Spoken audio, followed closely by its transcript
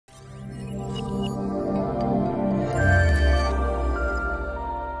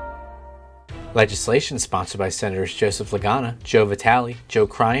Legislation sponsored by Senators Joseph Lagana, Joe Vitale, Joe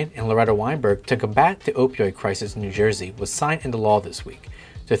Cryan, and Loretta Weinberg to combat the opioid crisis in New Jersey was signed into law this week.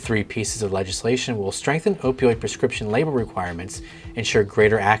 The three pieces of legislation will strengthen opioid prescription label requirements, ensure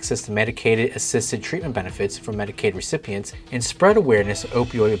greater access to medicated-assisted treatment benefits for Medicaid recipients, and spread awareness of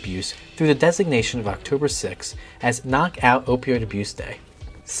opioid abuse through the designation of October 6 as Knock Out Opioid Abuse Day.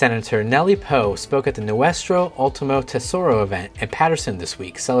 Senator Nellie Poe spoke at the Nuestro Ultimo Tesoro event in Paterson this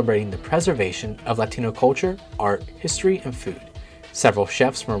week, celebrating the preservation of Latino culture, art, history, and food. Several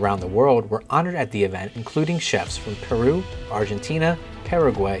chefs from around the world were honored at the event, including chefs from Peru, Argentina,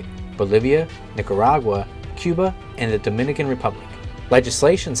 Paraguay, Bolivia, Nicaragua, Cuba, and the Dominican Republic.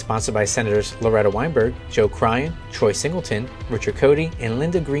 Legislation sponsored by Senators Loretta Weinberg, Joe Cryan, Troy Singleton, Richard Cody, and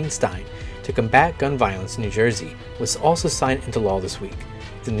Linda Greenstein to combat gun violence in New Jersey was also signed into law this week.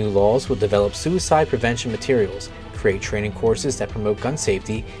 The new laws will develop suicide prevention materials, create training courses that promote gun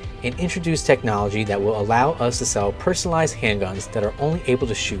safety, and introduce technology that will allow us to sell personalized handguns that are only able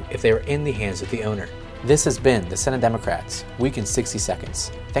to shoot if they are in the hands of the owner. This has been the Senate Democrats, Week in 60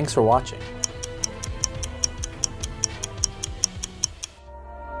 Seconds. Thanks for watching.